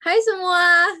Hai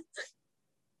semua.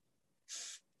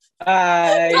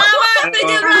 Hai. Selamat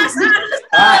 17 Agustus.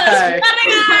 Hai.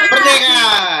 Merdeka.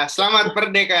 Selamat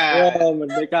merdeka. Oh,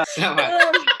 merdeka. Selamat.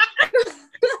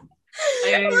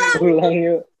 Ulang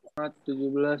yuk.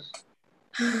 17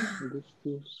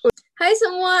 Agustus. Hai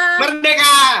semua.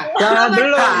 Merdeka. Nah,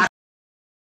 belum.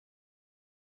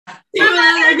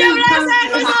 Selamat 17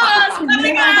 Agustus.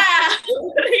 Merdeka.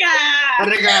 Merdeka.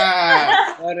 Merdeka.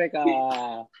 Merdeka.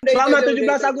 Selamat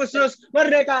 17 Agustus.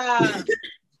 Merdeka.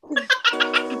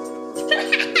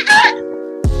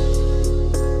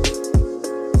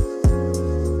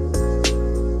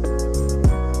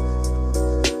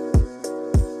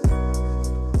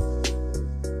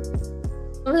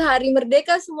 Hari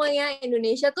Merdeka semuanya.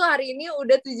 Indonesia tuh hari ini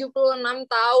udah 76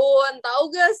 tahun. Tahu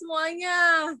gak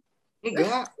semuanya?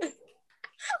 Enggak.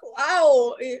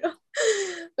 Wow.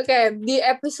 Oke, di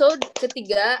episode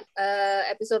ketiga,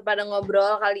 episode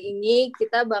PadaNgobrol kali ini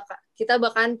kita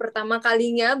bakalan pertama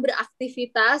kalinya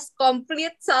beraktivitas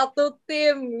komplit satu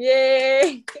tim.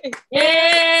 Yeay.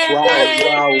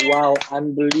 Wow,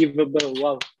 unbelievable.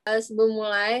 Wow.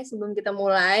 Sebelum kita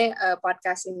mulai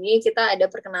podcast ini, kita ada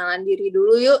perkenalan diri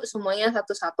dulu yuk semuanya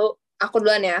satu-satu. Aku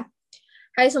duluan ya.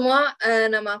 Hai semua,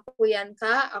 nama aku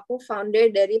Yanka, aku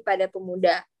founder dari Pada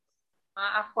Pemuda.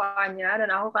 Aku Anya,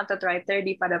 dan aku content writer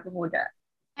di Pada Pemuda.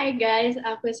 Hai guys,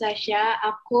 aku Sasha,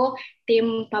 aku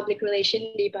tim public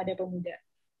relation di Pada Pemuda.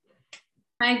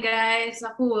 Hai guys,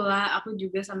 aku Ula, aku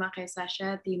juga sama kayak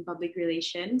Sasha, tim public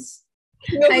relations.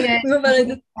 Hai guys,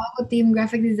 aku tim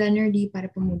graphic designer di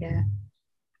Pada Pemuda.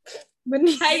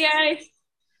 Hai guys,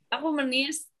 aku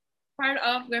Menis, part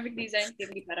of graphic design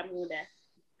team di Pada Pemuda.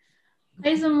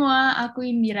 Hai semua, aku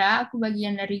Indira, aku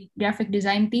bagian dari graphic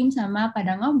design team sama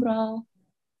PadaNgobrol.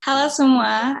 Halo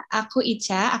semua, aku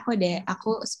Ica, aku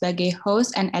sebagai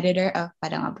host and editor of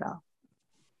PadaNgobrol.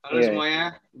 Halo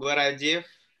semuanya, gue Rajif.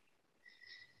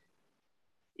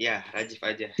 Ya, Rajif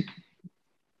aja.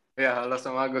 Ya, halo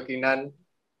semua, gue Kinan.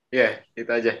 Ya, itu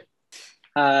aja.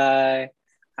 Hai.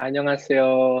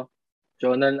 Annyeonghaseyo.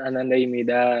 저는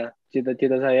안한다입니다.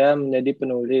 Cita-cita saya menjadi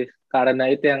penulis. Karena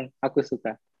itu yang aku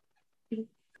suka.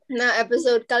 Nah,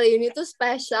 episode kali ini tuh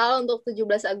spesial untuk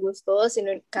 17 Agustus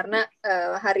karena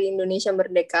Hari Indonesia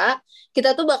Merdeka.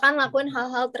 Kita tuh bakal lakuin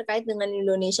hal-hal terkait dengan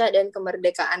Indonesia dan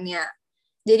kemerdekaannya.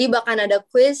 Jadi bakal ada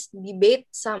quiz, debate,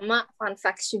 sama fun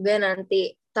facts juga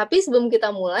nanti. Tapi sebelum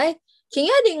kita mulai,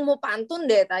 kayaknya ada yang mau pantun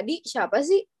deh tadi. Siapa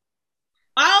sih?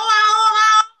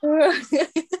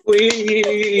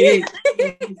 Wih.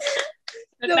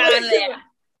 Betul ya.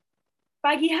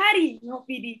 Pagi hari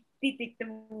ngopi di titik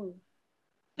temu.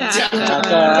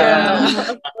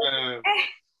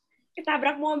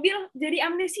 Ketabrak mobil jadi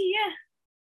amnesia.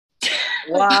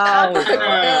 Wow.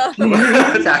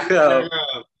 Cakep.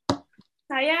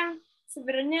 Sayang,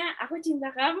 sebenarnya aku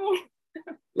cinta kamu.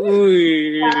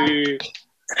 Wih.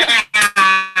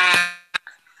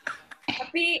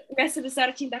 Tapi nggak sebesar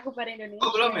cintaku pada Indonesia.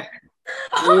 Oh, belum ya?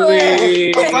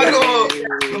 Wih.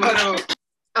 Baru.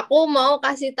 Aku mau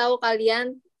kasih tahu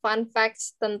kalian fun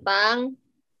facts tentang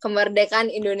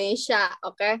kemerdekaan Indonesia,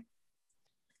 oke?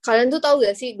 Kalian tuh tahu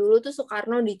gak sih, dulu tuh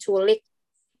Soekarno diculik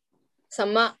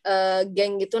sama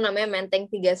geng gitu namanya Menteng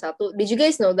 31. Did you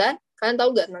guys know that? Kalian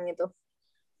tahu gak tentang itu?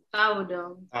 Tahu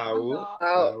dong.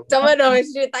 Tahu. Coba dong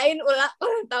ceritain Ula.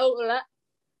 Tahu Ula?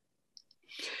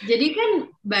 Jadi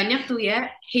kan banyak tuh ya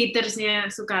hatersnya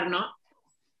Soekarno.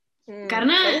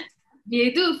 Karena dia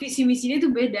itu visi misinya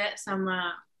tuh beda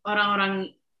sama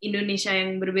orang-orang Indonesia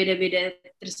yang berbeda-beda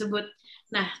tersebut.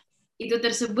 Nah, itu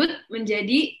tersebut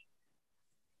menjadi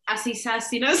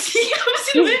asisasi nasi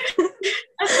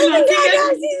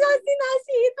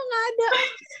itu nggak ada.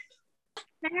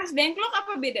 Nengas dengklok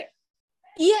apa beda?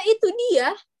 Iya itu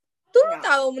dia. Tuh lu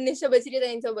tahu Menis, coba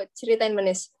ceritain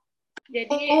Menis. Jadi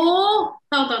tahu.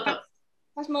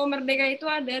 Pas mau merdeka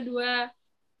itu ada dua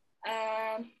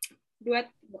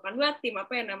tim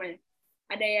apa ya namanya?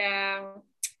 Ada yang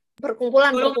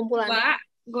perkumpulan.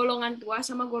 Golongan tua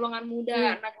sama golongan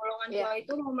muda. Nah, golongan tua itu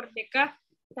mau merdeka,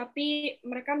 tapi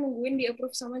mereka nungguin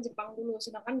di-approve sama Jepang dulu.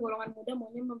 Sedangkan golongan muda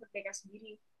maunya merdeka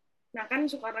sendiri. Nah, kan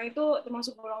Soekarno itu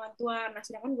termasuk golongan tua. Nah,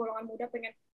 sedangkan golongan muda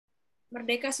pengen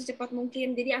merdeka secepat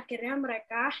mungkin. Jadi akhirnya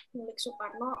mereka nyulik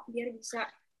Soekarno biar bisa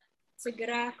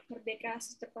segera merdeka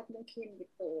secepat mungkin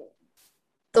gitu.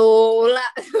 Tuh lah,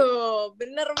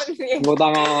 bener. Tepuk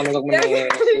tangan untuk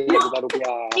Menis. Juta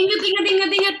rupiah.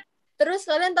 Ingat. Terus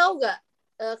kalian tahu gak?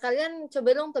 Kalian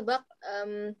coba dong tebak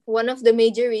one of the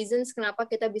major reasons kenapa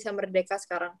kita bisa merdeka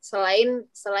sekarang.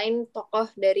 Selain tokoh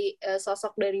dari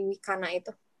sosok dari Wikana itu.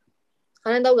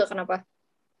 Kalian tahu gak kenapa?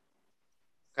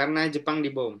 Karena Jepang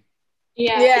dibom.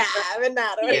 Iya. Iya,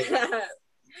 benar.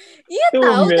 Iya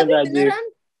tahu, Tumben, tapi Rajif. beneran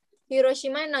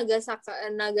Hiroshima and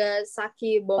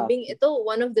Nagasaki bombing itu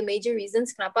one of the major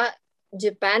reasons kenapa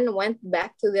Japan went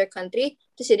back to their country.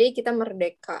 Terus jadi kita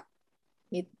merdeka.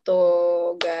 Gitu,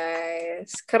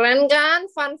 guys. Keren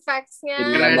kan fun facts-nya?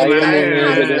 Jadi Keren nambahin banget. nih,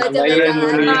 Harus jadi baca-baca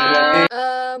nambahin lagi. nih.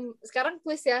 Sekarang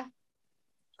quiz ya.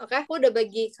 Oke, aku udah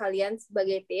bagi kalian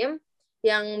sebagai tim.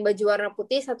 Yang baju warna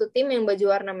putih satu tim, yang baju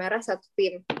warna merah satu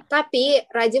tim. Tapi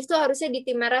Rajif tuh harusnya di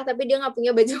tim merah, tapi dia nggak punya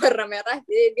baju warna merah,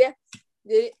 jadi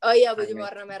baju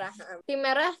warna merah. Tim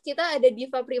merah kita ada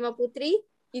Diva Prima Putri,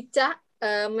 Ica,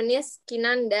 Menis,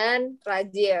 Kinan, dan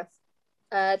Rajif.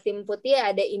 Tim putih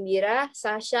ada Indira,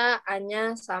 Sasha,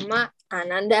 Anya, sama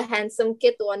Ananda, handsome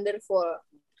kid, wonderful.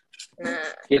 Nah,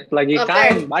 Hit lagi Oke.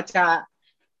 kain, baca.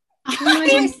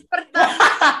 quiz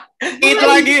pertama. Itu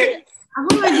lagi.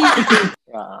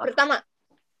 Wah,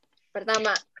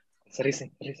 Pertama, serius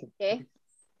nih. oke.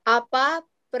 Apa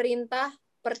perintah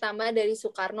pertama dari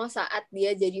Soekarno saat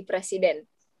dia jadi presiden?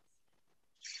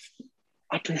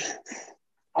 Aduh.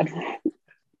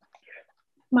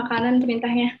 Makanan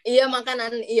perintahnya. Iya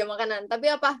makanan. Tapi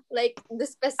apa? Like the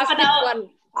specific Aku tahu. one.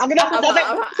 Aku dapat sate.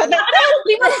 Apa?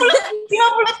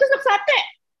 50 tusuk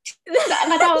sate.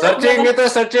 Nggak tahu. Searching itu,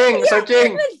 searching.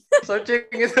 Searching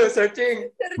itu,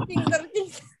 searching. Searching.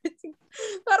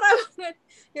 Parah banget.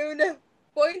 Ya udah.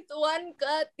 Point 1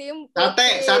 ke tim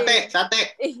putih. Sate.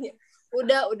 Iya.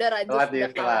 Udah Rajif.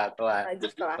 Telat.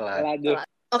 Rajif telat. Lanjut.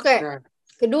 Oke. Nah.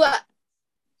 Kedua.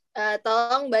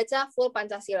 Tolong baca full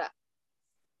Pancasila.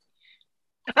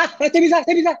 Saya bisa.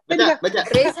 Baca.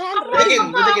 Raise hand. Bacain.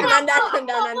 Ananda.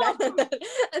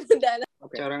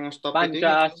 Oke. Cara nge-stop itu.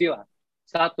 Pancasila.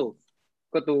 1.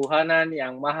 Ketuhanan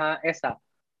yang Maha Esa.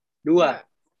 2.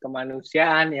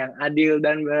 Kemanusiaan yang adil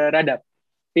dan beradab.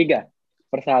 3.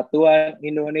 Persatuan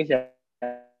Indonesia.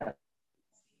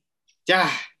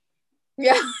 Cah.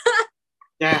 Ya.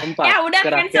 4. Ya, udah,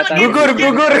 cancel. Kerakyatan. Gugur.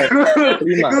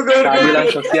 5.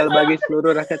 Keadilan sosial bagi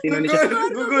seluruh rakyat Indonesia.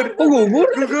 Gugur. Kok gugur?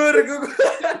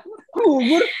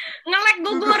 Gugur. Ngelek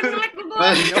gugur.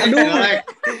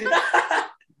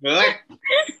 Gelek.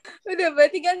 Udah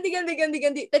berarti ganti.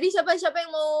 Tadi siapa yang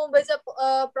mau baca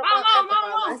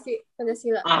proklamasi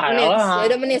Pancasila? Alah. Ya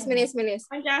udah Menis.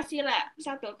 Pancasila.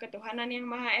 1. Ketuhanan yang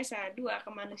Maha Esa. 2.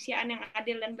 Kemanusiaan yang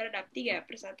adil dan beradab. 3.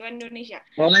 Persatuan Indonesia.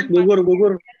 Molek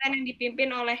gugur. Yang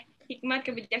dipimpin oleh hikmat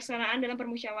kebijaksanaan dalam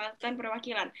permusyawaratan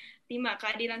perwakilan. 5.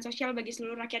 Keadilan sosial bagi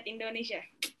seluruh rakyat Indonesia.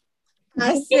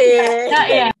 Asik.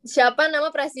 Ya. Siapa nama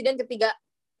presiden ketiga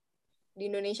di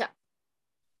Indonesia?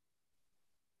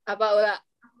 Apa Ula?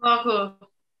 Aku.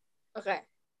 Oke.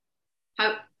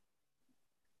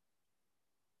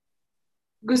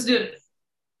 Gus Dur.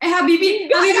 Habibie.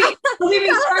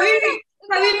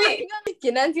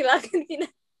 Kinan silakan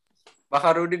Kinan.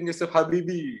 Baharudin Yusuf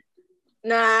Habibie.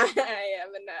 Nah, ya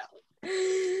benar.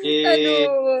 Yeay.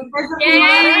 Aduh.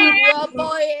 Yeay. 2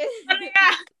 poin.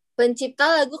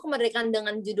 Pencipta lagu kemerdekaan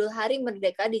dengan judul Hari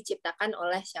Merdeka diciptakan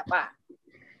oleh siapa?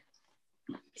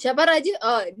 Siapa Raju?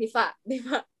 Oh, Diva.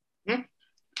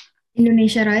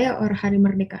 Indonesia Raya or Hari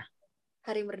Merdeka?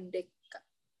 Hari Merdeka.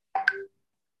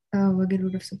 Wage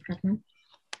Rudolf Supratman.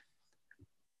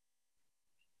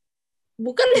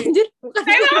 Bukan anjir, bukan.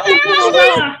 Salah.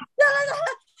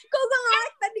 Kok gue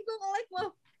nge-like tadi, gue nge-like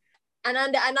mau.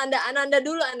 Ananda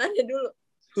dulu.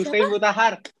 Hussein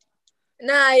Butahar.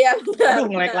 Nah, ya benar.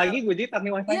 Aduh, nge-like lagi gue jitak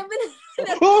nih wifi. Iya benar.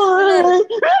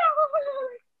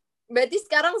 Berarti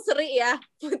sekarang seri ya,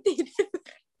 putih.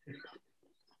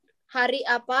 Hari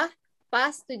apa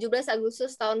pas 17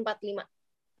 Agustus tahun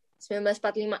 1945?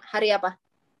 Hari apa?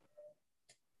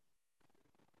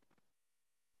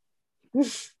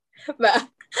 Mbak.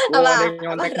 Ada yang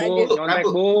nyontek,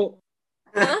 Bu.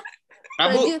 Hah?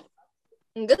 Rabu. Raju.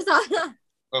 Enggak salah.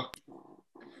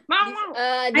 Mau.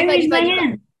 Diva.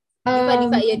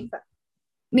 Iya, Diva.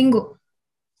 Minggu.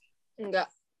 Enggak.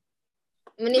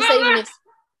 Menis.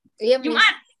 Iya, Menis.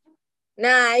 Jumat.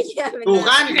 Nah, iya benar. Tuh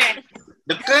kan.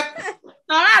 Deket.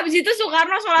 Soalnya abis itu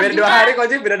Soekarno sholat Beda 2 Jumat. hari kok,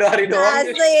 Ji. Beda 2 hari doang.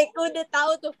 Asik, udah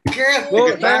tahu tuh.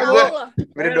 Deket banget.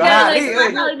 Beda 2 hari.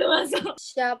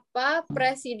 Siapa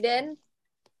presiden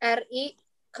RI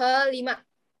ke-5?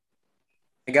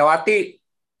 Megawati.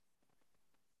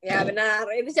 Ya benar.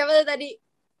 Itu siapa tuh tadi?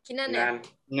 Kinan ya?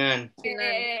 Ngan.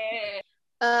 Kinan.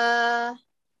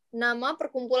 Nama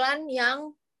perkumpulan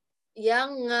yang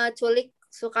ngeculik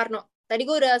Soekarno. Tadi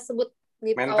gue udah sebut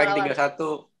di Menteng awal-awal.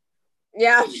 31.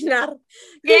 Ya benar.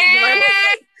 Guys, gimana?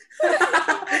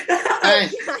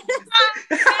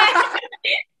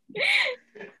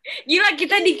 Gila,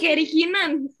 kita di carry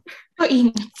Kinan. Oh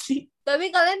ingat sih. Tapi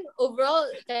kalian overall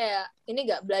kayak ini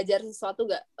gak belajar sesuatu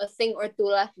gak? A thing or two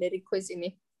lah dari quiz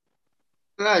ini.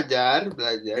 Belajar.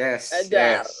 Yes,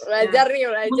 Belajar. yes. Belajar nih,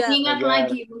 belajar. Mengingat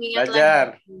Belajar.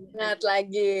 Ingat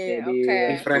lagi. Jadi, Oke.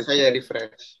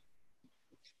 Refresh.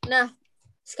 Nah,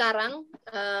 sekarang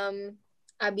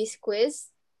abis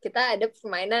quiz kita ada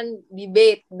permainan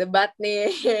debat nih.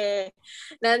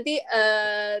 Nanti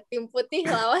tim putih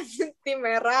lawan tim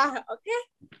merah, oke?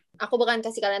 Aku bakal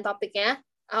kasih kalian topiknya.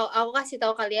 Aku kasih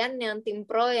tahu kalian yang tim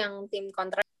pro, yang tim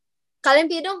kontra. Kalian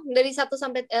pilih dong dari 1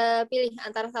 sampai pilih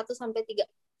antara 1 sampai 3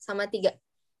 sama 3.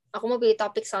 Aku mau pilih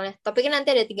topik soalnya. Topiknya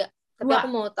nanti ada 3, tapi 2. aku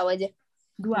mau tahu aja.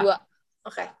 2.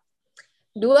 Oke.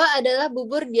 2 adalah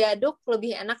bubur diaduk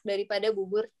lebih enak daripada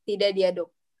bubur tidak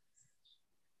diaduk.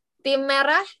 Tim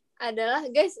merah adalah,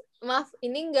 guys, maaf,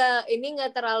 ini nggak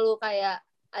terlalu kayak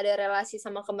ada relasi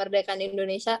sama kemerdekaan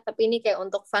Indonesia, tapi ini kayak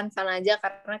untuk fun aja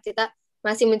karena kita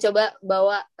masih mencoba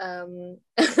bawa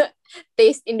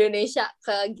taste Indonesia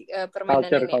ke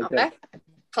permainan ini, oke?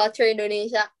 Culture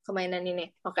Indonesia ke mainan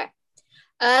ini, oke.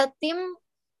 Tim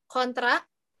kontra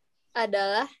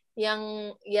adalah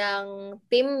yang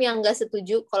tim yang nggak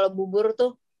setuju kalau bubur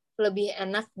tuh lebih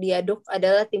enak diaduk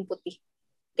adalah tim putih.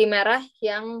 Tim merah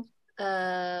yang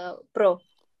pro.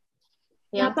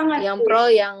 Yang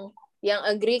pro yang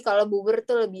agree kalau bubur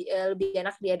tuh lebih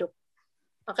enak diaduk.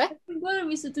 Oke? Gue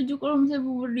lebih setuju kalau misalnya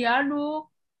bubur diaduk.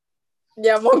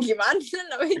 Ya mau gimana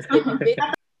namanya debate.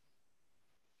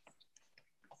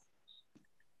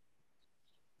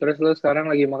 Terus lo sekarang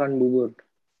lagi makan bubur.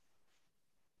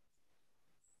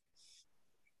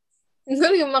 Gue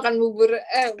lagi makan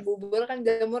bubur kan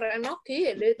jamur enoki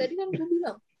ya. Dari tadi kan gue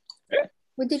bilang.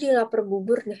 Gue jadi lapar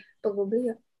bubur deh. Apa gue beli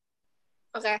ya?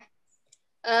 Oke.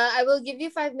 I will give you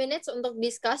 5 minutes untuk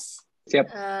discuss. Siap.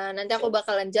 Nanti aku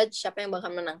bakalan judge siapa yang bakal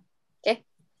menang. Oke?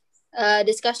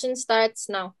 Discussion starts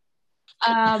now.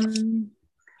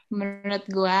 Menurut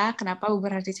gua kenapa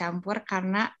bubur harus dicampur,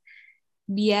 karena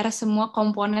biar semua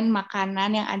komponen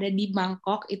makanan yang ada di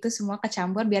mangkok itu semua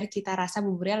kecampur biar cita rasa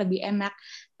buburnya lebih enak.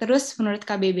 Terus menurut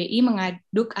KBBI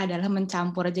mengaduk adalah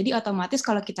mencampur. Jadi otomatis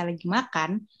kalau kita lagi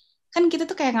makan, kan kita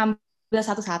tuh kayak ngambil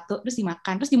satu-satu terus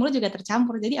dimakan. Terus di mulut juga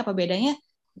tercampur. Jadi apa bedanya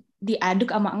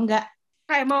diaduk sama enggak?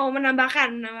 Kayak mau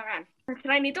menambahkan.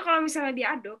 Selain itu kalau misalnya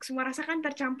diaduk, semua rasa kan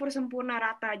tercampur sempurna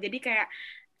rata. Jadi kayak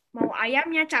mau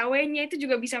ayamnya, cawenya itu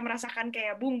juga bisa merasakan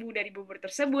kayak bumbu dari bubur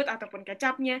tersebut ataupun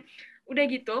kecapnya. Udah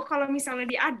gitu, kalau misalnya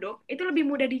diaduk, itu lebih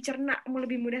mudah dicerna,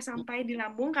 lebih mudah sampai di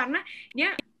lambung karena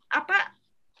dia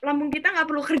lambung kita nggak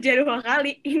perlu kerja 2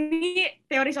 kali. Ini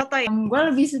teori soto ya. Gue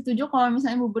lebih setuju kalau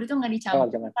misalnya bubur itu nggak dicampur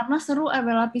karena seru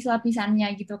ada lapis-lapisannya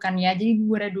gitu kan ya. Jadi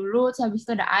buburnya dulu, terus habis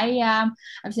itu ada ayam,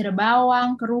 habis itu ada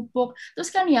bawang, kerupuk.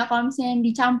 Terus kan ya kalau misalnya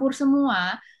dicampur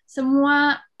semua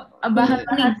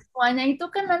bahan-bahan semuanya itu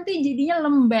kan nanti jadinya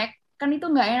lembek. Kan itu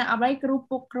nggak enak, apalagi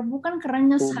kerupuk kan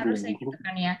kerenyes harusnya gitu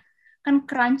kan ya. Kan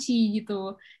crunchy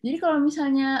gitu. Jadi kalau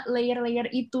misalnya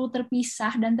layer-layer itu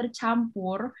terpisah dan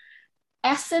tercampur,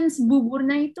 essence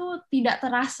buburnya itu tidak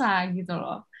terasa gitu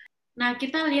loh. Nah,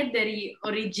 kita lihat dari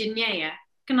originnya ya.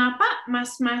 Kenapa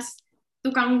mas-mas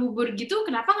tukang bubur gitu,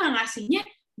 kenapa nggak ngasihnya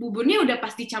buburnya udah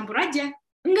pas dicampur aja?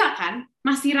 Enggak kan?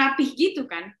 Masih rapih gitu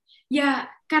kan? Ya,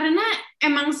 karena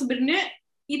emang sebenarnya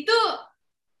itu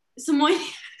semuanya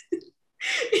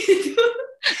itu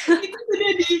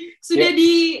sudah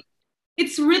di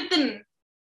it's written.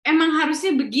 Emang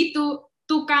harusnya begitu.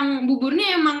 Tukang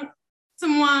buburnya emang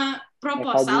semua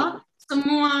proposal,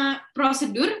 semua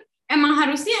prosedur emang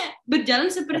harusnya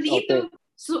berjalan seperti itu.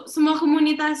 Semua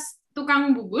komunitas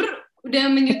tukang bubur udah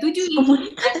menyetujui.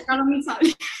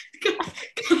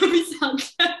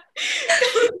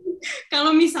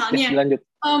 Kalau misalnya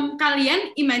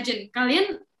kalian imagine,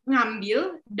 kalian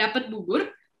ngambil dapat bubur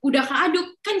udah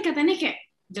keaduk, kan katanya kayak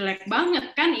jelek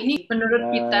banget kan ini. Menurut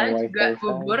kita juga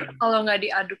bubur kalau nggak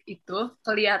diaduk itu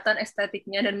kelihatan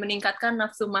estetiknya dan meningkatkan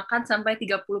nafsu makan sampai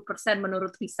 30%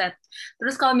 menurut riset.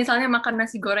 Terus kalau misalnya makan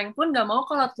nasi goreng pun nggak mau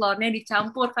kalau telurnya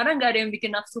dicampur karena nggak ada yang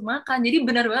bikin nafsu makan. Jadi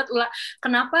benar banget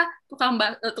kenapa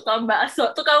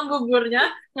tukang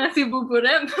buburnya ngasih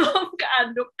buburnya belum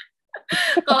keaduk.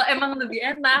 Kalau emang lebih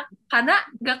enak karena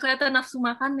nggak kelihatan nafsu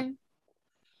makannya.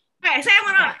 Oke, saya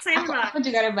menolak. Aku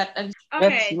juga rebat.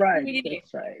 Oke,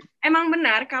 that's right. Emang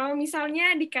benar kalau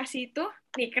misalnya dikasih itu,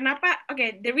 nih kenapa?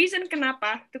 The reason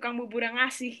kenapa tukang bubur yang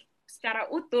ngasih secara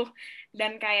utuh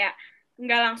dan kayak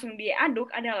nggak langsung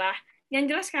diaduk adalah yang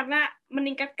jelas karena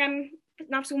meningkatkan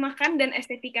nafsu makan dan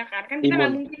estetika kan kita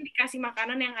nggak mungkin dikasih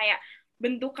makanan yang kayak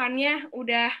bentukannya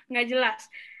udah nggak jelas.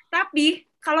 Tapi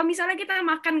kalau misalnya kita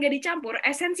makan gak dicampur,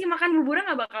 esensi makan buburnya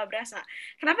nggak bakal berasa.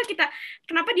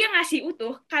 Kenapa dia ngasih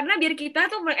utuh? Karena biar kita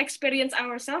tuh experience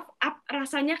ourselves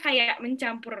rasanya kayak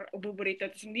mencampur bubur itu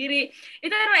sendiri.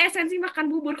 Itu adalah esensi makan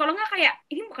bubur. Kalau nggak kayak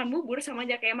ini bukan bubur, sama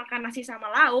aja kayak makan nasi sama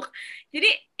lauk. Jadi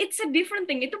it's a different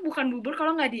thing. Itu bukan bubur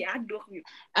kalau nggak diaduk gitu.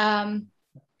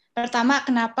 Pertama,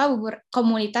 kenapa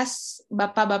komunitas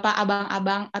bapak-bapak,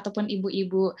 abang-abang ataupun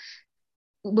ibu-ibu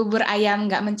bubur ayam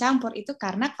nggak mencampur itu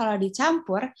karena kalau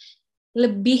dicampur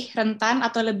lebih rentan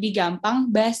atau lebih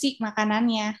gampang basi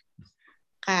makanannya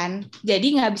kan, jadi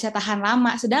nggak bisa tahan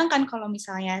lama. Sedangkan kalau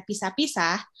misalnya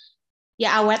pisah-pisah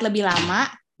ya awet lebih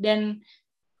lama dan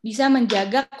bisa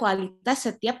menjaga kualitas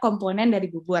setiap komponen dari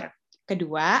bubur.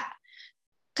 Kedua,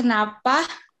 kenapa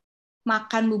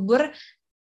makan bubur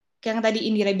yang tadi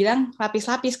Indira bilang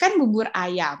lapis-lapis, kan bubur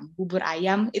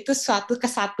ayam itu suatu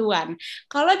kesatuan.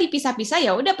 Kalau dipisah-pisah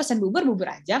ya udah pesen bubur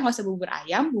aja, nggak usah bubur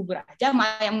aja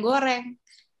sama ayam goreng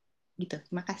gitu.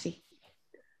 Terima kasih.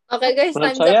 Oke guys,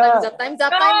 Menurut time's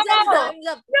up.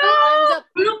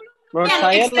 Menurut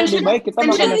saya lebih baik kita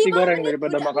makan nasi goreng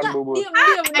daripada makan bubur. Diam.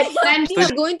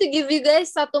 I'm going to give you guys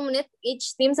 1 menit,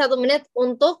 each team 1 menit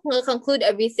untuk nge-conclude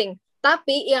everything.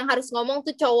 Tapi yang harus ngomong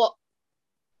tuh cowok.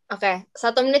 Oke,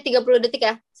 1 menit 30 detik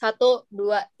ya. 1,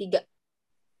 2, 3.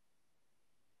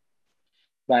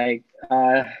 Baik,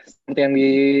 seperti yang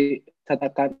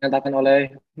dikatakan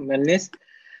oleh Menis,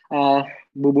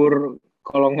 bubur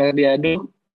kalau nggak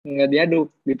diaduk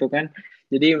gitu kan.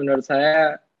 Jadi menurut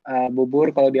saya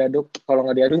bubur kalau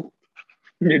nggak diaduk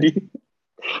jadi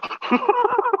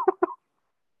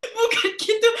Bukan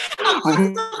gitu. Aku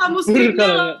suka kamu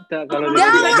skripnya. kalau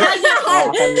diaduk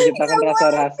akan menciptakan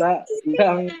rasa-rasa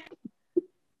yang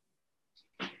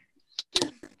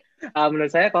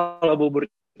menurut saya kalau bubur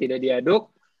tidak diaduk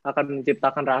akan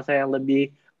menciptakan rasa yang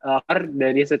lebih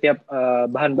dari setiap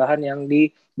bahan-bahan yang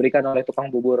diberikan oleh tukang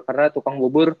bubur, karena tukang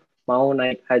bubur mau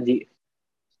naik haji.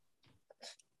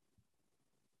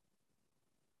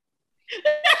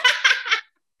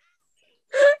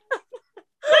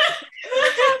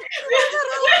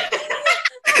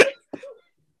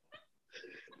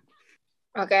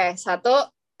 Oke, 1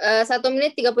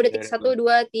 menit 30 detik. 1,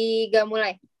 2, 3,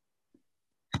 mulai.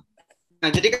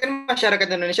 Nah, jadi kan masyarakat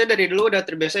Indonesia dari dulu udah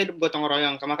terbiasa hidup gotong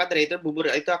royong. Maka dari itu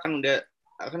bubur itu akan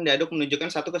diaduk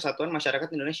menunjukkan satu kesatuan masyarakat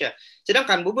Indonesia.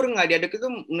 Sedangkan bubur nggak diaduk itu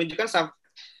menunjukkan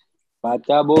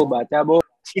Baca bu.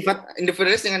 sifat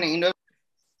individualis dengan yang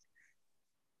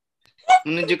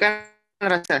menunjukkan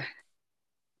rasa.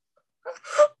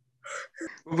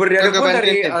 Bubur diaduk pun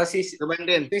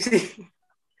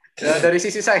dari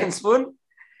sisi sains pun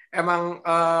emang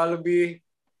lebih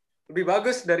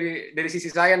bagus dari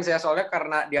sisi sains ya, soalnya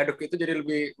karena diaduk itu jadi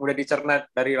lebih mudah dicerna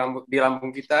di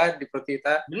lambung kita, di perut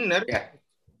kita. Bener.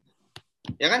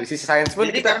 Ya kan? Dari sisi sains pun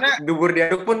jadi karena bubur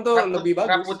diaduk pun tuh lebih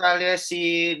bagus.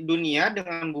 Reputasi dunia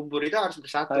dengan bubur itu harus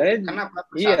bersatu. Kenapa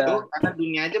bersatu? Iya. Karena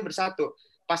dunia aja bersatu.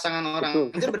 Pasangan orang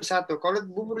aja bersatu. Kalau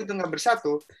bubur itu nggak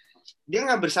bersatu, dia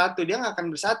nggak akan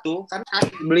bersatu. Karena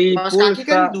kaos kaki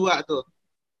kan 2 tuh.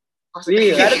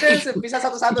 Iya, harusnya bisa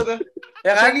satu-satu tuh.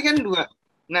 Ya kan? Kaki kan 2.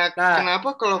 Nah,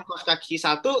 kenapa kalau kaos kaki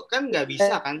 1 kan nggak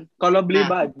bisa kan? Kalau beli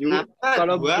baju,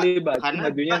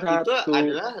 bajunya 1. Itu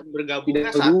adalah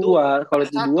bergabungnya 1. Kalau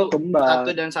 2 kembar.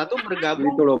 1 dan 1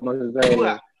 bergabung. Itu loh maksud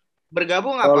saya. 2.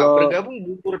 Bergabung apa? Bergabung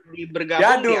bubur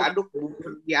diaduk.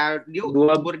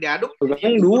 Bubur diaduk.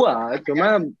 Bergabung 2,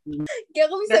 cuma ya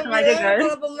aku bisa bilang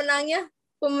kalau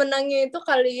pemenangnya itu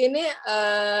kali ini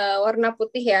warna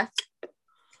putih ya.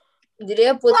 Jadi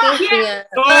ya putih punya.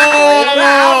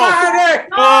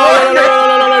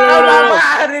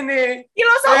 Apaan ini?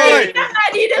 Filosofinya nggak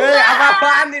didengar.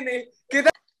 Apaan ini? Kita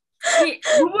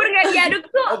bubur nggak diaduk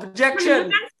tuh objection.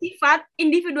 Menunjukkan sifat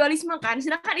individualisme kan.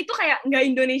 Sedangkan itu kayak nggak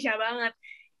Indonesia banget.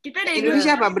 Kita dari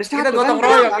Indonesia apa? Bersatu. Kita gotong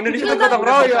royong. Indonesia gotong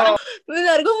royong.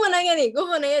 Benar, gue mau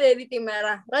nanya dari tim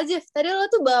merah. Rajif, tadi lo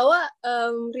tuh bawa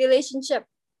relationship,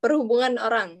 perhubungan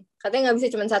orang. Katanya nggak bisa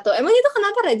cuma 1. Emang itu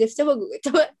kenapa, Rajif? Coba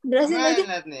jelasin aja.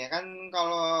 Lihat nih, kan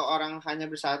kalau orang hanya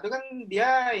bersatu kan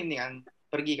dia ini kan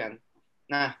pergi kan.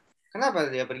 Nah,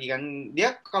 kenapa dia pergi kan?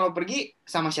 Dia kalau pergi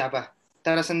sama siapa?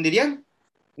 Antara sendirian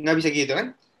nggak bisa gitu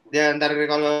kan? Dan antara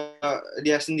kalau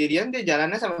dia sendirian dia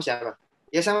jalannya sama siapa?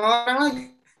 Ya sama orang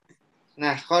lagi.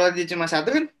 Nah, kalau dia cuma 1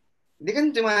 kan, dia kan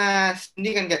cuma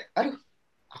sendiri kan kayak, aduh,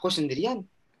 aku sendirian.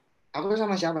 Aku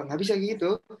sama siapa? Nggak bisa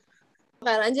gitu. Oke,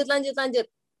 lanjut.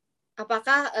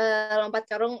 Apakah lompat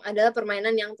karung adalah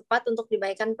permainan yang tepat untuk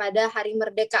dimainkan pada Hari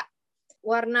Merdeka?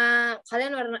 Warna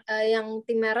yang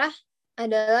tim merah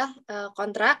adalah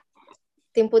kontra,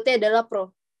 tim putih adalah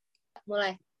pro.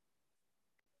 Mulai.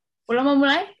 Ulang mau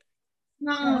mulai?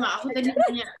 Nggak, aku tadi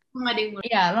nanya. Nggak ada yang mau.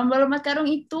 Ya, lomba lompat karung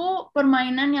itu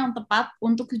permainan yang tepat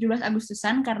untuk 17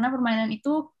 Agustusan karena permainan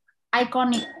itu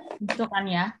ikonik gitu kan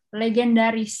ya,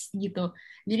 legendaris gitu.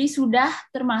 Jadi sudah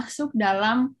termasuk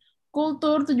dalam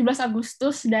kultur 17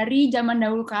 Agustus dari zaman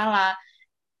dahulu kala.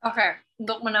 Oke,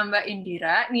 untuk menambah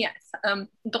Indira, nih ya,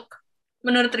 untuk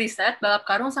menurut riset, balap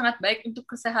karung sangat baik untuk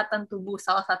kesehatan tubuh.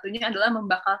 Salah satunya adalah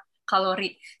membakar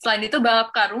kalori. Selain itu,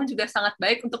 balap karung juga sangat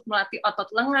baik untuk melatih otot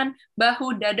lengan,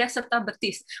 bahu, dada, serta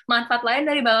betis. Manfaat lain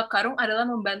dari balap karung adalah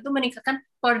membantu meningkatkan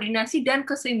koordinasi dan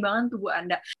keseimbangan tubuh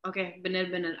Anda. Oke,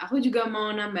 benar-benar. Aku juga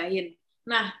mau nambahin.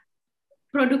 Nah,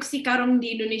 produksi karung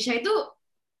di Indonesia itu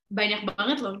banyak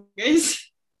banget loh,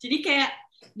 guys. Jadi kayak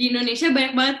di Indonesia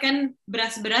banyak banget kan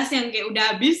beras-beras yang kayak udah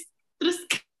habis, terus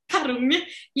karungnya,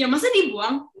 ya masa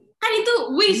dibuang? Kan itu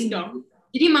waste dong.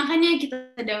 Jadi makanya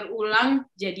kita daur ulang,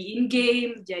 jadiin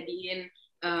game, jadiin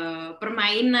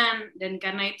permainan, dan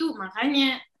karena itu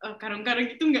makanya karung-karung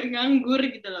itu nggak nganggur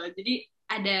gitu loh. Jadi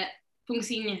ada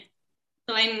fungsinya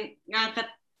selain ngangkat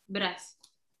beras.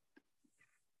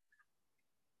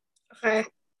 Oke.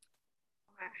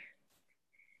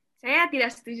 Saya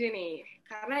tidak setuju nih,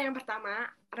 karena yang pertama,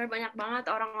 ada banyak banget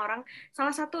orang-orang, salah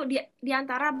satu di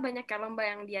antara banyak lomba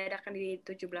yang diadakan di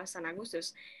 17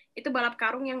 Agustus, itu balap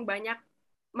karung yang banyak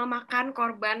memakan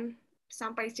korban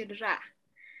sampai cedera.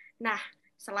 Nah,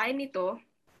 selain itu,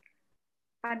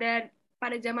 pada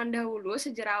zaman dahulu,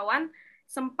 sejarawan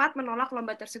sempat menolak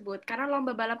lomba tersebut, karena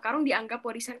lomba balap karung dianggap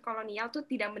warisan kolonial tuh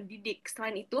tidak mendidik.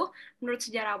 Selain itu, menurut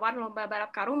sejarawan, lomba balap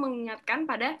karung mengingatkan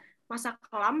pada masa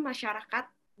kelam masyarakat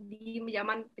di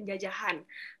zaman penjajahan.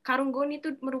 Karung gon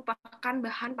itu merupakan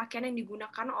bahan pakaian yang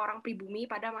digunakan orang pribumi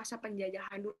pada masa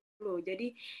penjajahan dulu.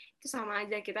 Jadi itu sama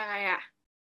aja kita kayak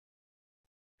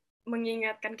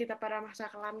mengingatkan kita pada masa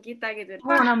kelam kita gitu.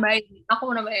 Aku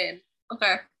mau nambahin.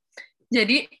 Oke.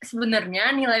 Jadi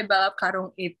sebenarnya nilai balap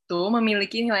karung itu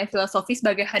memiliki nilai filosofi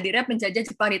sebagai hadirnya penjajah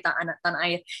Jepang di tanah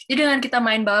air. Jadi dengan kita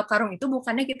main balap karung itu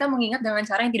bukannya kita mengingat dengan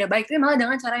cara yang tidak baik, tapi malah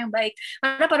dengan cara yang baik.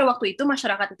 Karena pada waktu itu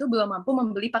masyarakat itu belum mampu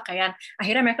membeli pakaian.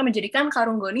 Akhirnya mereka menjadikan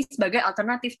karung goni sebagai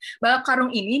alternatif. Balap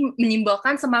karung ini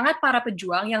menyimbolkan semangat para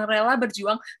pejuang yang rela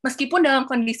berjuang meskipun dalam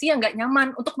kondisi yang nggak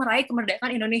nyaman untuk meraih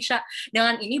kemerdekaan Indonesia.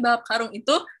 Dengan ini balap karung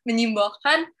itu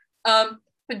menyimbolkan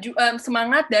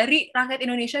semangat dari rakyat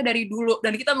Indonesia dari dulu,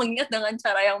 dan kita mengingat dengan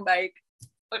cara yang baik.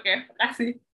 Oke,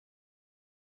 makasih.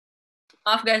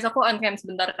 Maaf guys, aku on cam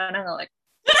sebentar karena nge-lag.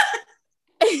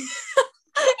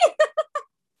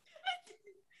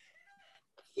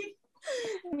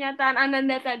 Pernyataan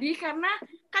Ananda tadi, karena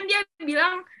kan dia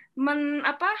bilang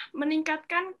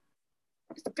meningkatkan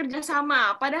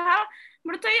kerjasama, padahal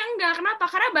menurut saya enggak.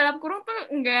 Kenapa? Karena balap karung tuh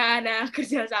enggak ada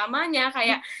kerjasamanya,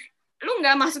 kayak lu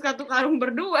nggak masuk satu karung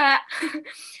berdua.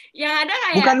 Yang ada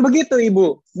kayak... Bukan begitu,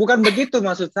 Ibu. Bukan begitu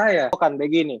maksud saya. Bukan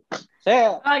begini.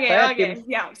 Oke.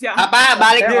 Siap. Bapak,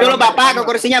 balik dulu Bapak ke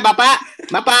kursinya, Bapak.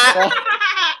 Bapak,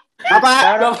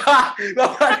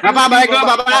 balik dulu,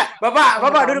 Bapak.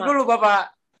 Bapak, duduk dulu,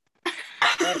 Bapak.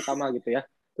 Sama gitu ya.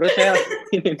 Terus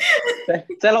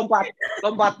saya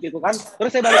lompat gitu kan. Terus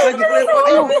saya balik lagi.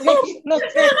 Ayo, look.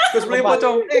 Terus beli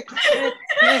pocong.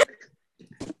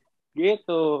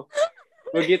 Gitu.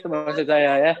 Begitu maksud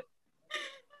saya ya.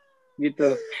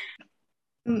 Gitu.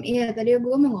 Iya, tadi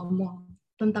gue mau ngomong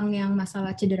tentang yang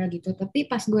masalah cedera gitu. Tapi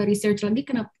pas gue research lagi,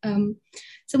 kenapa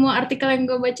semua artikel yang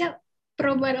gue baca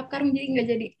pro balap karung, jadi nggak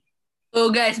jadi.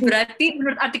 Oh guys, berarti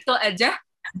menurut artikel aja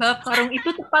balap karung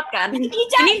itu tepat kan? Ini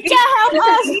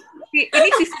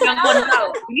sisi yang kontra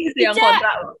loh.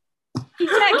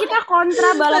 Kita kontra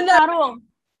balap karung.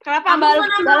 Kenapa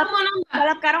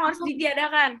balap karung harus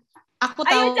ditiadakan? Aku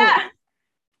tahu.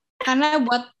 Karena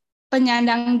buat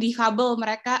penyandang difabel,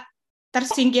 mereka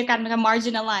tersingkirkan, mereka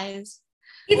marginalized.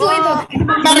 Itu.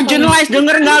 Marginalized,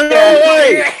 denger nggak lo?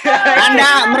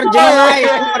 Anda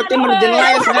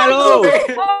marginalized nggak lo?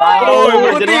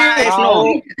 Marginalized lo.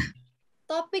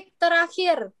 Topik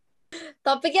terakhir.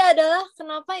 Topiknya adalah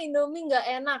kenapa Indomie nggak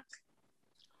enak.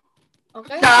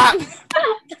 Oke.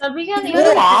 Tapi kan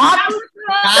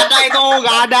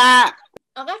Nggak ada.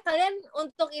 Oke, kalian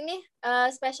untuk ini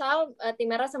spesial tim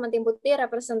merah sama tim putih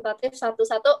representatif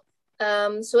satu-satu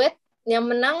sweet yang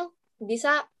menang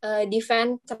bisa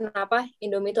defend kenapa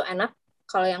Indomie itu enak.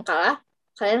 Kalau yang kalah,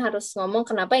 kalian harus ngomong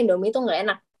kenapa Indomie itu nggak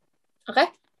enak. Oke?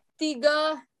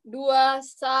 3, 2,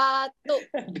 1.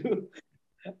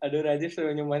 Aduh, Rajif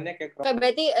senyumannya kayak... Oke,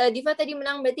 berarti Diva tadi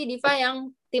menang. Berarti Diva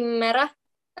yang tim merah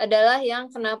adalah yang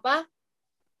kenapa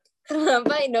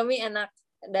Indomie enak.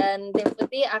 Dan tim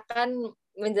putih akan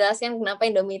menjelaskan kenapa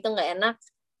Indomie itu nggak enak.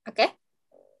 Oke?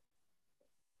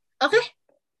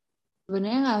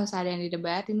 Sebenarnya nggak usah ada yang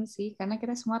didebatin sih, karena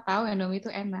kita semua tahu Indomie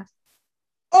itu enak.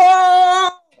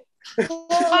 Oh!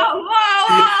 Wow.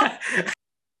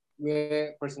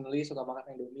 Gue personally suka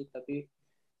makan Indomie, tapi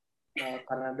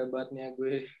karena debatnya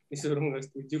gue disuruh nggak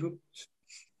setuju.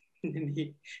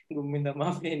 Jadi gue minta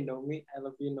maaf ya Indomie, I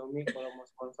love you Indomie. Kalau mau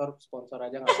sponsor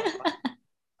aja nggak apa-apa.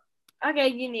 Oke,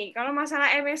 gini, kalau masalah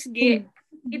MSG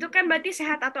itu kan berarti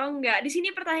sehat atau enggak. Di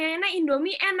sini pertanyaannya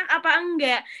Indomie enak apa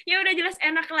enggak? Ya udah jelas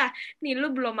enak lah. Nih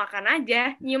lu belum makan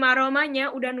aja, nyium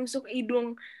aromanya udah nusuk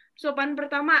hidung. Suapan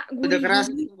pertama Udah keras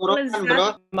gurih-gurih, tenggorokan, lezat. bro.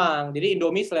 Emang, jadi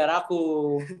Indomie selera aku.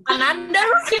 Kan Anda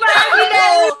lu sih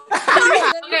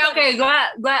Oke,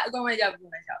 gua mau jawab.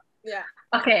 Ya.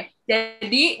 Oke,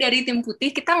 jadi dari tim putih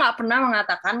kita nggak pernah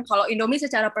mengatakan kalau Indomie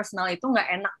secara personal itu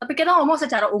nggak enak, tapi kita ngomong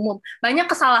secara umum. Banyak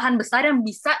kesalahan besar yang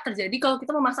bisa terjadi kalau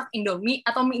kita memasak Indomie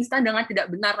atau mie instan dengan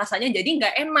tidak benar, rasanya jadi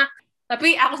nggak enak.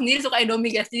 Tapi aku sendiri suka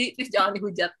Indomie guys, jadi please jangan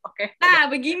dihujat, oke? Nah,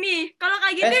 begini, kalau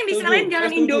kayak gitu yang disalahin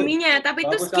jangan Indominya, tapi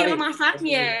itu skill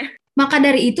masaknya. Maka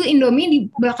dari itu Indomie di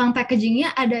belakang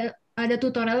packagingnya ada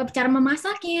tutorial cara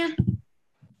memasaknya.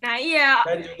 Nah, iya.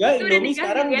 Dan juga Itu udah Indomie dikasih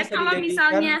sekarang lihat bisa kalau dijadikan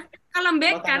misalnya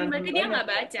kelembekan, makanan berarti dia sederhana. nggak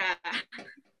baca.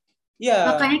 Iya.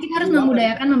 Makanya kita harus Iya banget.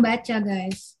 memudayakan membaca,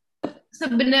 guys.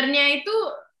 Sebenarnya itu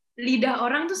lidah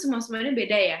orang tuh semuanya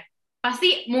beda ya.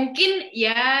 Pasti mungkin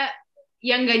ya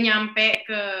yang nggak nyampe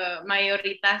ke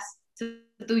mayoritas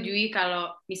setujui kalau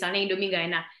misalnya Indomie nggak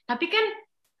enak. Tapi kan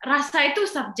rasa itu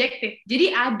subjektif. Jadi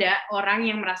ada orang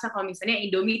yang merasa kalau misalnya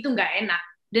Indomie itu nggak enak.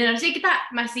 Dan harusnya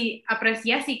kita masih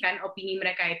apresiasi kan opini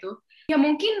mereka itu. Ya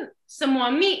mungkin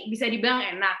semua mie bisa dibilang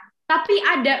enak. Tapi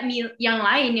ada mie yang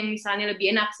lain yang misalnya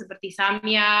lebih enak seperti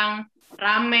samyang,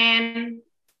 ramen.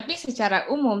 Tapi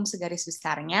secara umum, segaris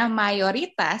besarnya,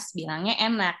 mayoritas bilangnya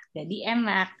enak. Jadi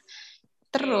enak.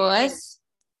 Terus,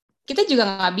 kita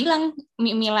juga nggak bilang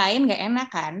mie lain nggak enak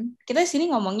kan. Kita di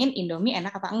sini ngomongin Indomie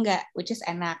enak apa enggak, which is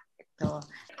enak. Gitu.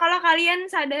 Kalau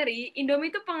kalian sadari,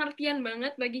 Indomie itu pengertian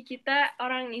banget bagi kita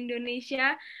orang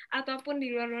Indonesia ataupun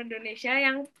di luar Indonesia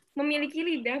yang memiliki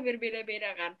lidah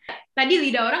berbeda-beda kan. Tadi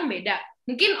lidah orang beda.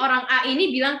 Mungkin orang A ini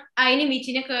bilang, ini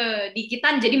micinnya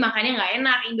kedikitan, jadi makanya nggak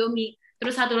enak Indomie.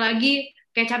 Terus satu lagi,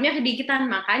 kecapnya kedikitan,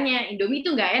 makanya Indomie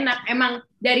itu nggak enak. Emang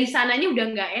dari sananya udah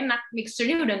nggak enak,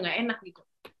 mixturnya udah nggak enak gitu.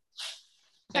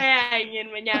 Saya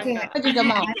ingin menyangka. Aku juga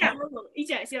mau.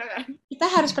 Ica, silakan. Kita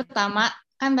harus pertama,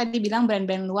 kan tadi bilang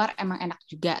brand-brand luar emang enak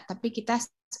juga. Tapi kita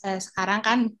sekarang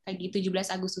kan lagi 17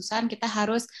 Agustusan, kita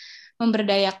harus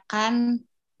memberdayakan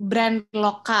brand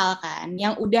lokal kan,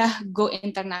 yang udah go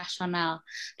internasional.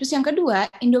 Terus yang kedua,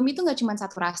 Indomie itu nggak cuma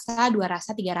satu rasa, 2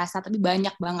 rasa, 3 rasa, tapi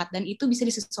banyak banget. Dan itu bisa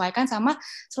disesuaikan sama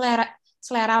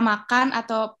selera makan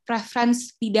atau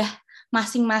preference lidah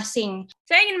masing-masing.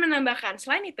 Saya ingin menambahkan,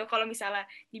 selain itu kalau misalnya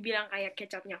dibilang kayak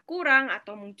kecapnya kurang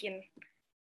atau mungkin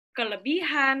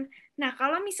kelebihan, nah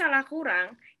kalau misalnya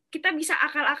kurang, kita bisa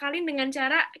akal-akalin dengan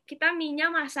cara kita mie-nya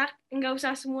masak, nggak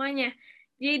usah semuanya.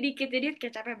 Jadi dikit-dikit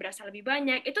kecapnya berasa lebih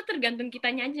banyak. Itu tergantung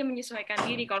kitanya aja menyesuaikan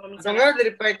diri. Kalau Atau misalnya enggak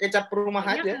dari pakai kecap rumah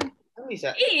aja. Kan bisa.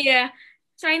 iya.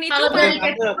 Selain itu Kalau dari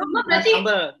Sambel. kecap rumah berarti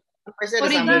Sambel. Kan pasti ada sambel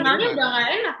di originalnya rumah. udah nggak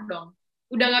enak dong.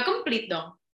 Udah nggak komplit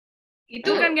dong. itu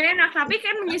kan gak enak, tapi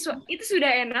kan itu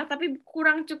sudah enak, tapi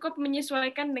kurang cukup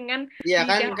menyesuaikan dengan Iya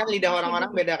kan lidah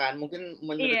orang-orang beda kan. Mungkin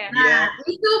menurut Iya. dia.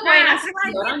 Itu poin Nah,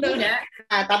 asli orang beda.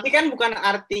 Nah, tapi kan bukan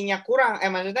artinya kurang.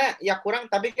 Maksudnya ya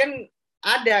kurang, tapi kan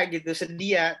ada gitu,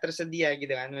 tersedia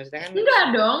gitu kan. Maksudnya kan.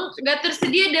 Enggak dong, nggak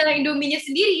tersedia dalam Indominya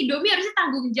sendiri. Indomie harusnya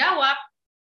tanggung jawab.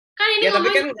 Kan ini Ya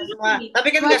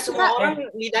tapi kan nggak semua orang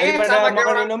lidahnya Daripada sama kayak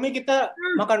makan orang. Indomie, kita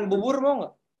makan bubur mau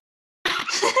nggak?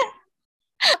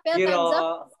 Oke, time's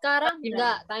up. Sekarang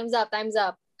enggak, time's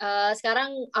up.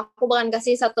 Sekarang aku bakalan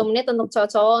kasih 1 menit untuk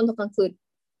cowok-cowok untuk conclude.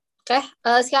 Oke,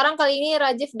 sekarang kali ini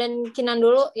Rajif dan Kinan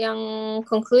dulu yang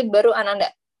conclude, baru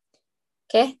Ananda.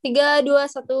 Oke, 3, 2,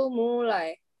 1,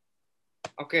 mulai.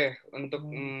 Oke, untuk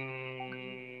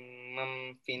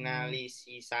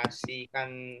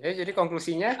memfinalisasikan jadi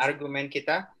konklusinya argumen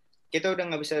kita udah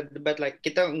nggak bisa debat lagi.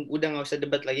 Kita udah nggak usah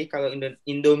debat lagi kalau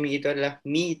Indomie itu adalah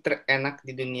mie terenak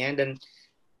di dunia,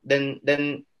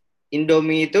 dan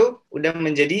Indomie itu udah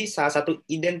menjadi salah satu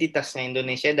identitasnya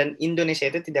Indonesia, dan Indonesia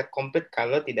itu tidak komplit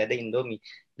kalau tidak ada Indomie.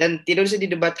 Dan tidak bisa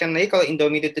didebatkan lagi kalau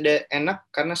Indomie itu tidak enak,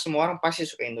 karena semua orang pasti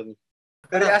suka Indomie.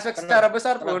 dari aspek secara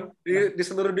besar pun di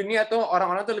seluruh dunia tuh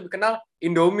orang-orang tuh lebih kenal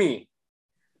Indomie.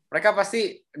 Mereka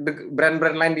pasti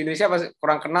brand-brand lain di Indonesia pasti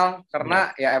kurang kenal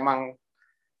karena ya emang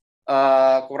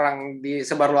kurang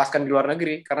disebarluaskan di luar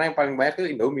negeri, karena yang paling banyak tuh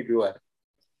Indomie di luar.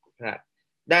 Nah,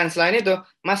 dan selain itu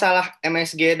masalah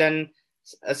MSG dan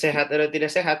sehat atau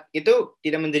tidak sehat itu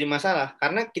tidak menjadi masalah,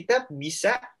 karena kita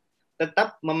bisa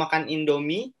tetap memakan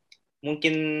Indomie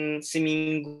mungkin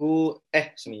sekali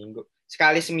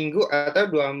seminggu atau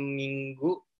 2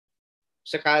 minggu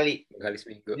sekali. Kali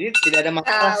seminggu. Jadi tidak ada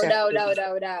masalah.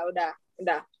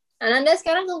 Udah. Ananda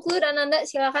sekarang conclude, Ananda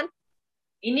silakan.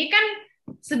 Ini kan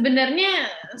sebenarnya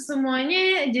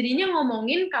semuanya jadinya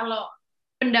ngomongin kalau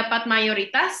pendapat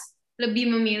mayoritas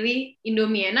lebih memilih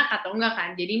Indomie enak atau enggak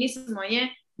kan. Jadi ini semuanya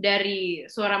dari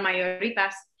suara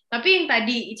mayoritas. Tapi yang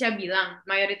tadi Ica bilang,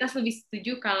 mayoritas lebih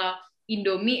setuju kalau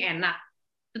Indomie enak.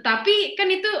 Tetapi kan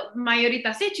itu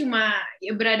mayoritasnya cuma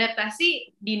ya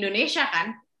beradaptasi di Indonesia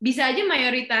kan. Bisa aja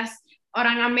mayoritas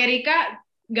orang Amerika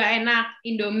nggak enak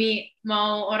Indomie,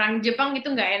 mau orang Jepang itu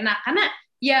nggak enak. Karena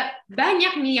ya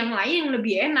banyak nih yang lain yang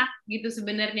lebih enak gitu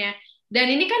sebenarnya. Dan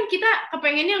ini kan kita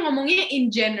kepengennya ngomongnya in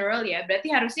general ya.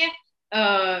 Berarti harusnya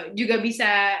juga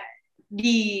bisa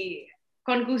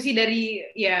dikonklusi dari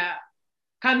ya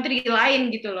country lain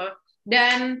gitu loh.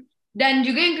 Dan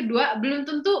juga yang kedua, belum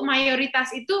tentu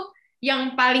mayoritas itu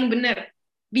yang paling benar.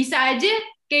 Bisa aja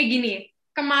kayak gini.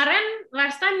 Kemarin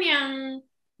last time yang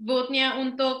vote-nya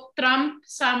untuk Trump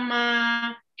sama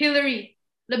Hillary,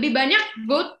 lebih banyak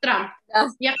vote Trump.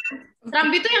 Ya,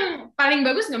 Trump itu yang paling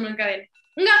bagus nggak menurut kalian?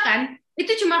 Enggak kan?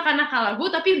 Itu cuma karena kalah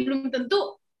vote, tapi belum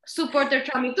tentu supporter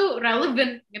Trump itu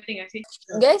relevant, ngerti nggak sih?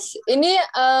 Guys, ini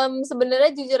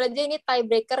sebenarnya jujur aja ini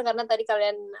tiebreaker karena tadi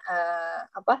kalian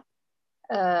apa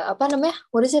namanya?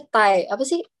 What is it? Tie. Apa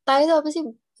sih? Tie itu apa sih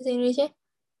bahasa Indonesia?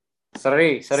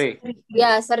 Seri.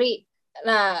 Ya, seri.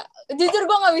 Nah, jujur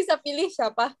gue nggak bisa pilih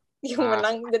siapa yang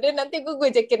menang. Jadi nanti gue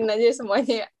gojekin aja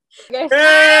semuanya ya. Guys.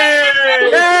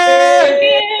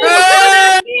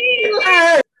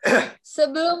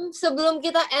 Sebelum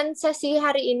kita end sesi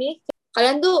hari ini,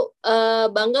 kalian tuh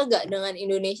bangga gak dengan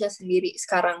Indonesia sendiri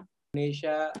sekarang?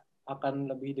 Indonesia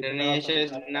akan lebih dikenal. Indonesia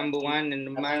is number one and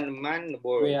the world.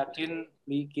 Gue yakin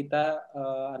kita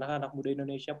anak-anak muda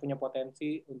Indonesia punya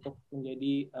potensi untuk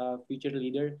menjadi future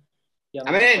leader yang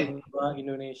membawa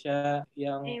Indonesia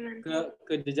yang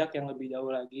ke jejak yang lebih jauh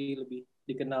lagi, lebih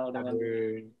dikenal dengan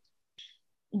dunia.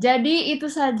 Jadi itu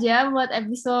saja buat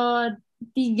episode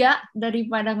 3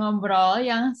 daripada ngobrol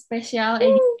yang spesial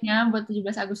edisinya buat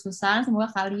 17 Agustusan.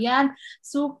 Semoga kalian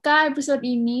suka episode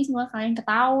ini, semoga kalian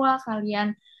ketawa,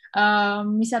 kalian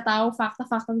bisa tahu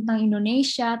fakta-fakta tentang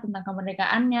Indonesia, tentang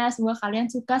kemerdekaannya. Semoga kalian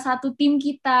suka satu tim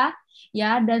kita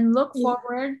ya, dan look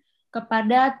forward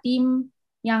kepada tim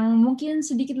yang mungkin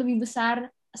sedikit lebih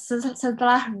besar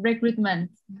setelah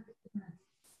recruitment.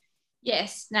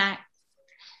 Yes, nah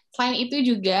selain itu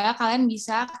juga kalian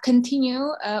bisa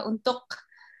continue untuk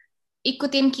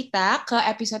ikutin kita ke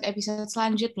episode-episode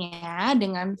selanjutnya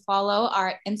dengan follow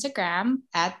our Instagram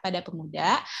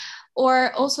 @PadaPemuda, or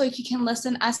also you can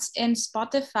listen us in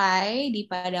Spotify di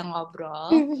PadaNgobrol.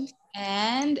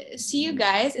 And see you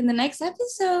guys in the next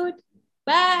episode.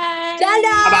 Bye.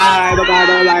 Dadah.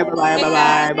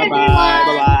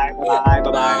 Bye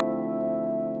bye.